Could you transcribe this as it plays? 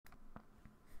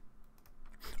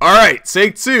Alright,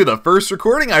 take two. The first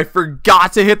recording, I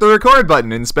forgot to hit the record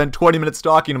button and spent 20 minutes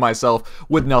talking to myself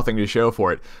with nothing to show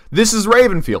for it. This is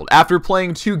Ravenfield. After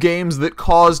playing 2 games that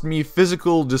caused me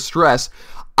physical distress,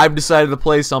 I've decided to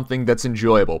play something that's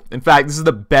enjoyable. In fact, this is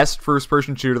the best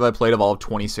first-person shooter that I played of all of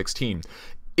 2016.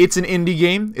 It's an indie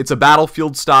game. It's a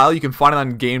Battlefield style. You can find it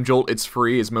on GameJolt. It's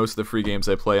free, as most of the free games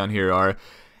I play on here are.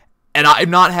 And I've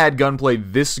not had gunplay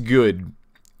this good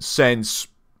since,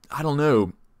 I don't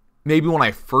know, maybe when I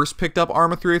first picked up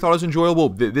Arma 3, I thought it was enjoyable.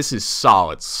 This is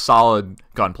solid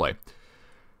gunplay.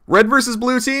 Red versus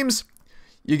blue teams,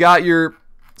 you got your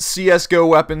CSGO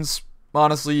weapons.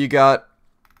 Honestly, you got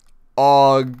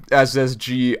AUG,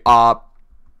 SSG, OP,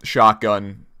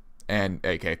 shotgun, and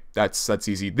AK. That's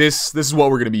easy. This is what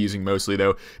we're going to be using mostly,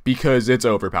 though, because it's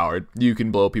overpowered. You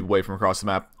can blow people away from across the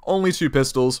map. Only 2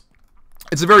 pistols.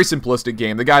 It's a very simplistic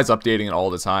game. The guy's updating it all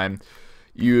the time.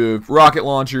 You have rocket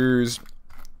launchers.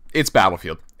 It's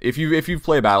Battlefield. If you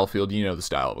play Battlefield, you know the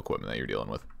style of equipment that you're dealing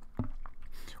with.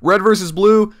 Red versus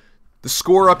blue, the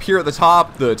score up here at the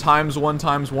top, the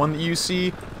 ×1 that you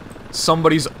see,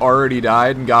 somebody's already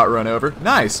died and got run over.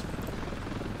 Nice.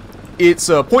 It's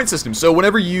a point system, so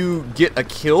whenever you get a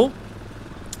kill,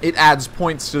 it adds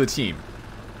points to the team.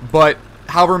 But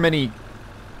however many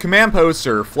command posts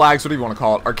or flags, whatever you want to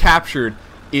call it, are captured,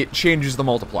 it changes the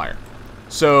multiplier.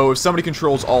 So if somebody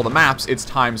controls all the maps, it's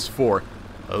 ×4.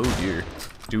 Oh dear.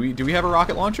 Do we have a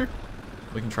rocket launcher?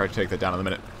 We can try to take that down in a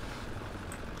minute.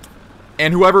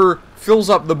 And whoever fills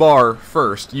up the bar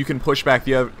first, you can push back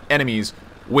the other enemies,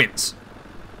 wins.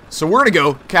 So we're gonna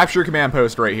go capture a command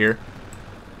post right here.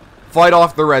 Fight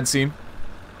off the red team.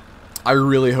 I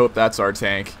really hope that's our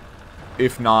tank.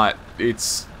 If not,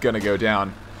 it's gonna go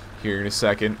down here in a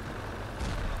second.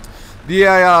 The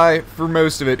AI, for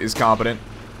most of it, is competent.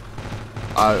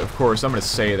 Of course, I'm going to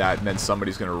say that, and then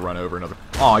somebody's going to run over another...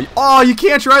 Oh, you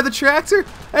can't drive the tractor?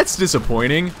 That's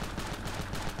disappointing.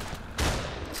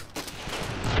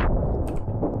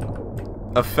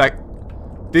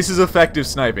 This is effective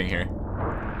sniping here.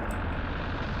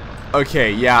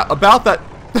 Okay, yeah, about that...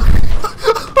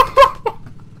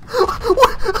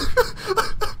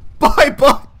 Bye,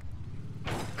 bye!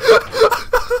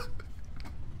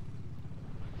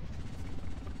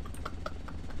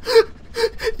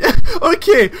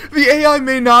 Okay, the AI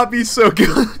may not be so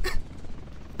good.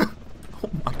 Oh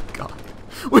my god.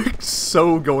 We're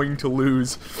so going to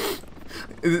lose.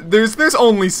 There's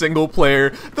only single player.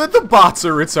 The bots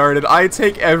are retarded. I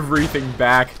take everything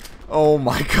back. Oh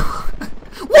my god.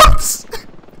 What?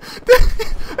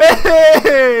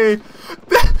 Hey!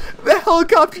 The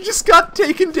helicopter just got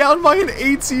taken down by an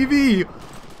ATV.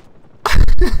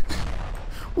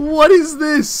 What is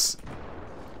this?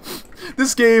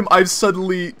 This game, I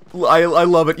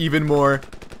love it even more.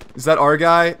 Is that our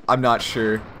guy? I'm not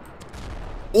sure.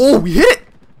 Oh, we hit it!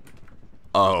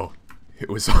 Oh, it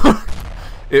was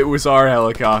our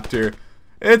helicopter.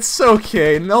 It's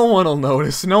okay, no one will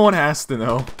notice. No one has to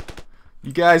know.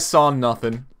 You guys saw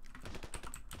nothing.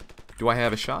 Do I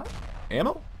have a shot?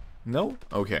 Ammo? No?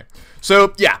 Okay.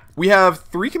 So, yeah, we have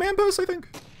 3 command posts, I think?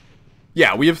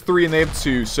 Yeah, we have 3 and they have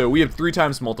 2, so we have 3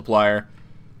 times multiplier.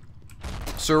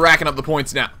 So we're racking up the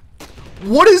points now.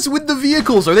 What is with the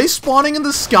vehicles? Are they spawning in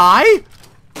the sky?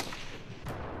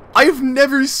 I've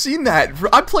never seen that.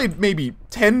 I've played maybe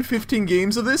 10, 15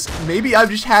 games of this. Maybe I've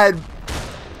just had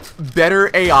better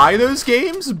AI those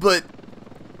games, but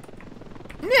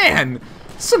man,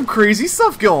 some crazy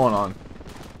stuff going on.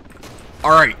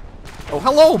 Alright. Oh,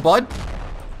 hello, bud.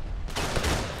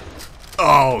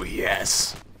 Oh,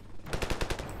 yes.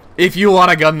 If you want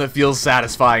a gun that feels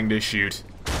satisfying to shoot.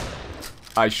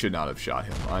 I should not have shot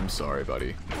him. I'm sorry,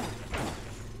 buddy.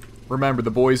 Remember,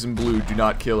 the boys in blue do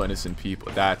not kill innocent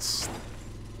people. That's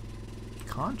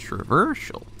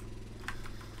controversial.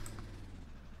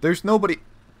 There's nobody...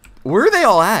 Where are they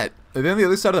all at? Are they on the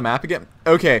other side of the map again?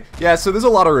 Okay, yeah, so there's a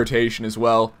lot of rotation as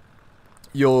well.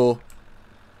 You'll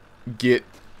take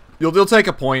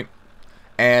a point,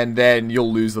 and then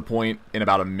you'll lose the point in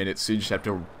about a minute, so you just have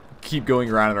to keep going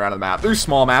around and around the map. There's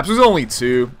small maps. There's only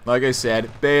 2. Like I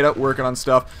said, beta, working on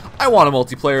stuff. I want a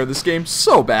multiplayer of this game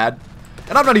so bad.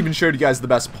 And I've not even showed you guys the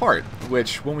best part,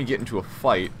 which, when we get into a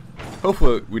fight,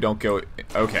 hopefully we don't go...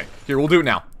 Okay, here, we'll do it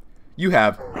now. You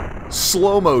have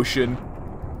slow motion,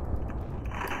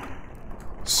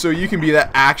 so you can be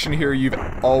that action hero you've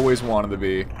always wanted to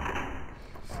be.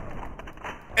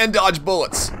 And dodge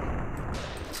bullets.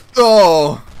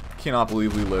 Oh, cannot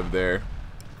believe we lived there.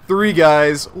 3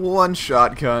 guys, 1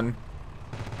 shotgun.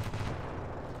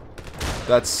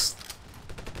 That's...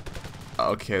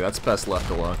 Okay, that's best left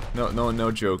alone.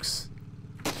 No jokes.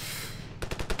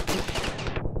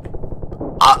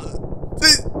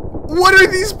 What are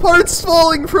these parts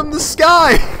falling from the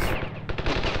sky?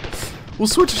 We'll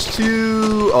switch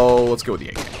to... Oh, let's go with the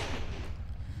AK.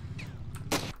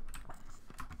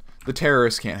 The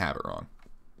terrorists can't have it wrong.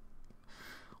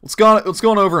 Let's go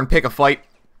on over and pick a fight.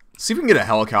 See if we can get a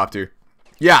helicopter.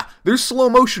 Yeah, there's slow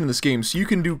motion in this game, so you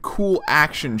can do cool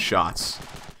action shots.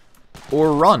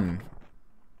 Or run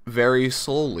very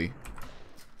slowly.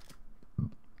 I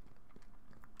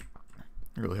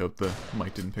really hope the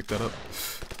mic didn't pick that up.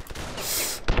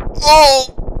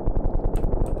 Oh!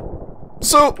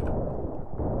 So,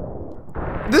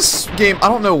 this game, I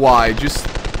don't know why, just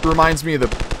reminds me of the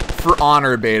For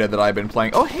Honor beta that I've been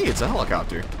playing. Oh, hey, it's a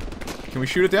helicopter. Can we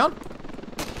shoot it down?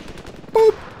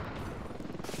 Boop.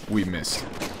 We missed.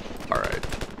 Alright.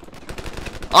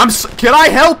 Can I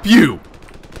help you?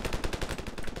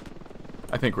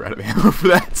 I think we're out of ammo for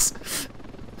that.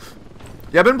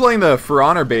 Yeah, I've been playing the For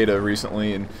Honor beta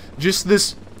recently, and just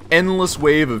this endless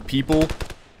wave of people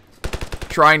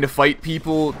trying to fight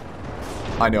people.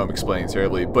 I know I'm explaining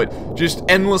terribly, but just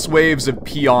endless waves of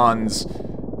peons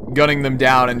gunning them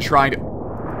down and trying to...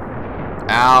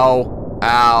 Ow.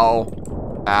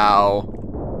 Ow.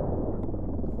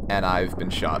 Ow. And I've been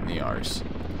shot in the arse.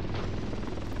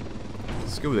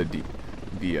 Let's go with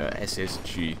the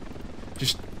SSG.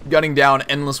 Just gunning down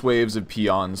endless waves of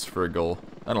peons for a goal.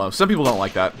 I don't know, some people don't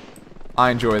like that.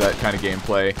 I enjoy that kind of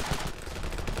gameplay.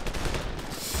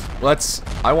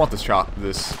 I want this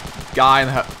guy in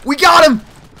the house. We got him!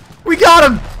 We got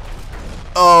him!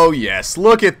 Oh yes,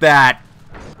 look at that!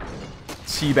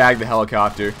 Teabag the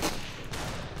helicopter.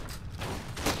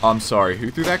 I'm sorry, who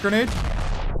threw that grenade?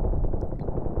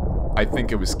 I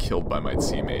think it was killed by my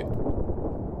teammate.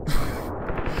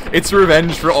 It's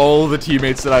revenge for all the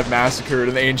teammates that I've massacred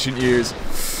in the ancient years.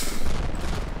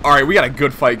 Alright, we got a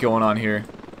good fight going on here.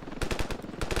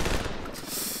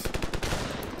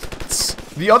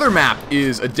 The other map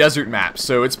is a desert map,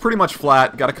 so it's pretty much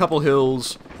flat, got a couple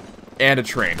hills, and a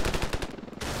train.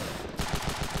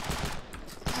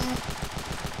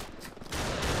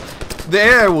 The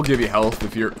AI will give you health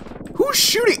if you're... Who's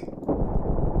shooting?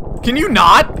 Can you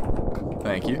not?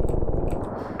 Thank you.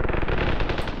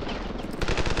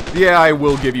 The AI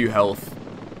will give you health.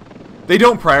 They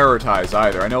don't prioritize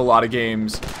either. I know a lot of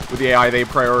games with the AI, they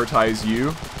prioritize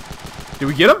you. Did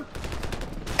we get him?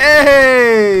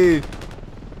 Hey!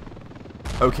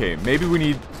 Okay, maybe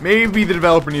the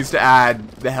developer needs to add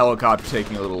the helicopter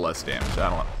taking a little less damage. I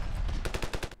don't know.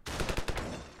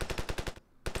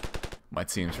 My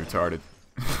team's retarded.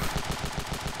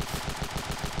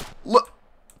 Look!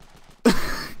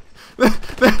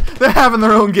 They're having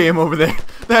their own game over there.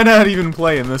 They're not even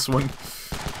playing this one.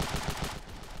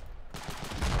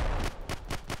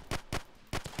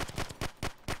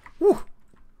 Whew.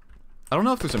 I don't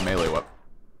know if there's a melee weapon.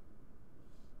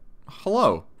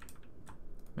 Hello.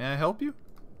 May I help you?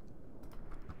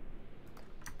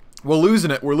 We're losing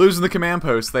it. We're losing the command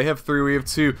post. They have 3, we have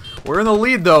 2. We're in the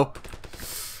lead, though.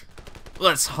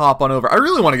 Let's hop on over. I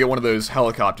really want to get one of those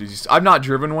helicopters. I've not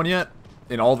driven one yet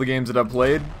in all the games that I've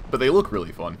played, but they look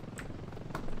really fun.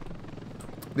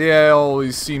 The AI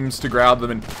always seems to grab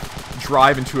them and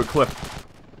drive into a cliff.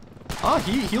 Ah,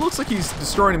 he looks like he's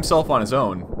destroying himself on his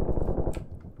own.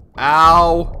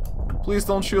 Ow. Please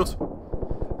don't shoot.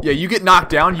 Yeah, you get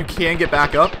knocked down, you can get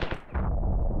back up.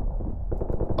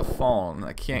 I've fallen.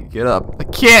 I can't get up. I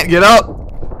can't get up!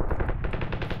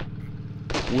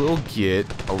 We'll get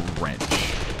a wrench.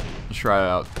 Let's try it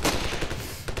out.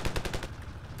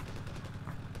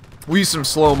 We use some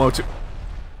slow-mo too.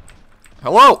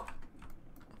 Hello?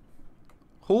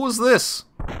 Who is this?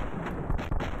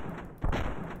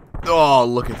 Oh,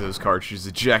 look at those cartridges.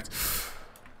 Eject.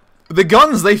 The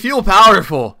guns, they feel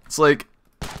powerful. It's like...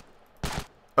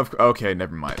 Okay,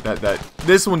 never mind.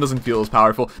 This one doesn't feel as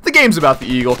powerful. The game's about the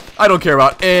Eagle. I don't care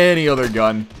about any other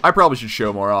gun. I probably should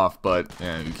show more off, but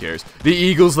who cares? The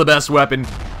Eagle's the best weapon.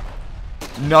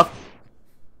 Nothing.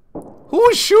 Who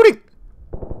was shooting?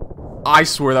 I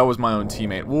swear that was my own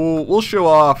teammate. We'll show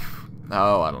off.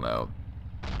 Oh, I don't know.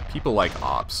 People like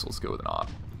ops. Let's go with an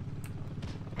op.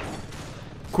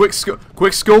 Quick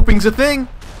scoping's a thing.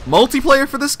 Multiplayer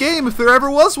for this game, if there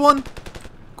ever was one.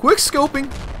 Quick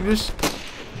scoping. You just.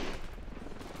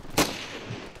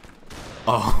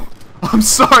 Oh, I'm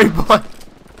sorry, bud.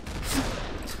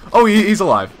 Oh, he's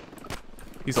alive.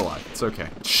 He's alive. It's okay.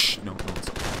 Shh. No, it's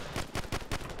okay.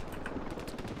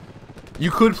 You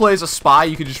could play as a spy.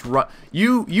 You could just run.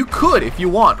 You could, if you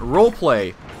want,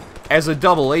 roleplay as a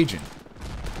double agent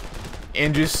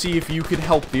and just see if you could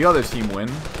help the other team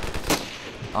win.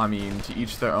 I mean, to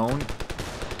each their own.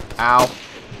 Ow.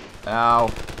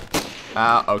 Ow.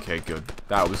 Ow. Okay, good.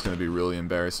 That was going to be really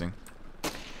embarrassing.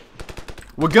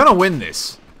 We're gonna win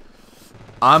this.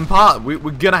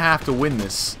 We're gonna have to win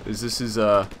this.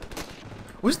 Wasn't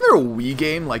there a Wii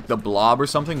game like The Blob or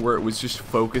something where it was just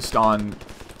focused on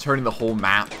turning the whole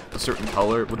map a certain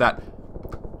color?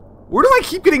 Where do I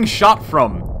keep getting shot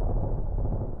from?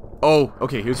 Oh,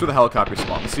 okay, here's where the helicopter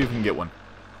spawned. Let's see if we can get one.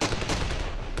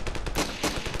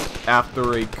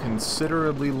 After a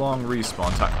considerably long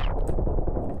respawn time.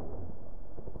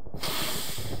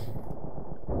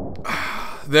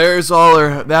 There's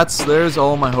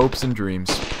all my hopes and dreams.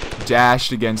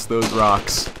 Dashed against those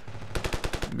rocks.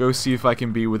 Go see if I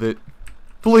can be with it.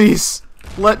 Please,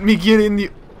 let me get in the...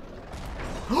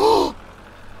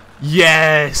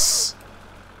 Yes!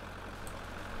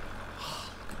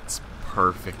 It's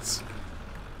perfect.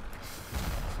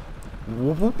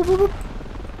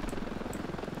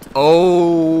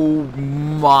 Oh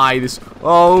my,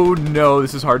 oh no,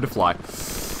 this is hard to fly.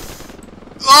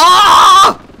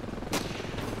 Ah!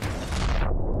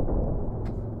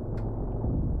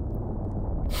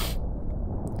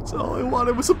 That's all I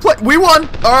wanted was a plane. We won!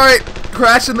 Alright,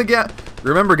 crash in the gap.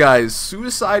 Remember guys,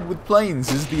 suicide with planes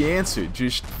is the answer.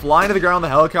 Just fly into the ground with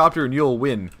a helicopter and you'll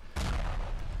win.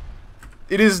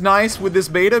 It is nice with this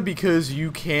beta because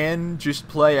you can just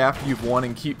play after you've won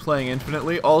and keep playing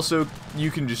infinitely. Also,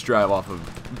 you can just drive up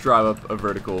a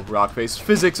vertical rock face.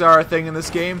 Physics are a thing in this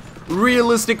game.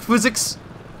 Realistic physics.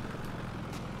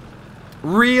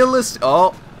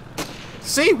 Oh.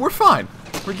 See, we're fine.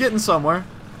 We're getting somewhere.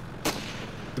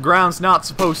 The ground's not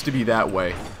supposed to be that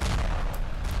way.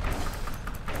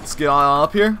 Let's get on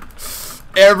up here.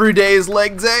 Every day's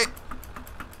leg day.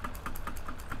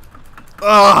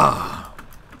 Ah.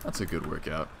 That's a good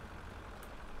workout.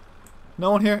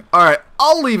 No one here? Alright,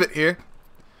 I'll leave it here.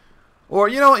 Or,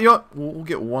 you know what? We'll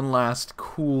get one last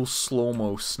cool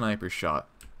slow-mo sniper shot.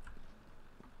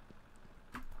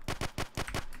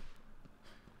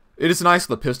 It is nice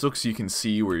with the pistol because you can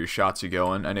see where your shots are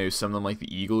going. I know something like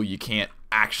the Eagle, you can't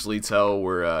actually tell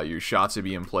where your shots are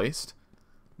being placed.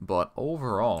 But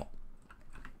overall...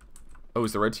 Oh,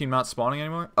 is the red team not spawning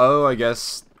anymore? Oh, I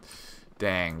guess...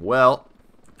 Dang, well...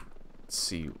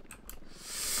 See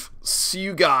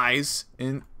you guys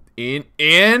in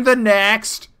the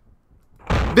next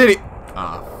video.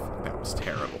 Ah, that was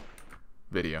terrible.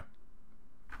 Video.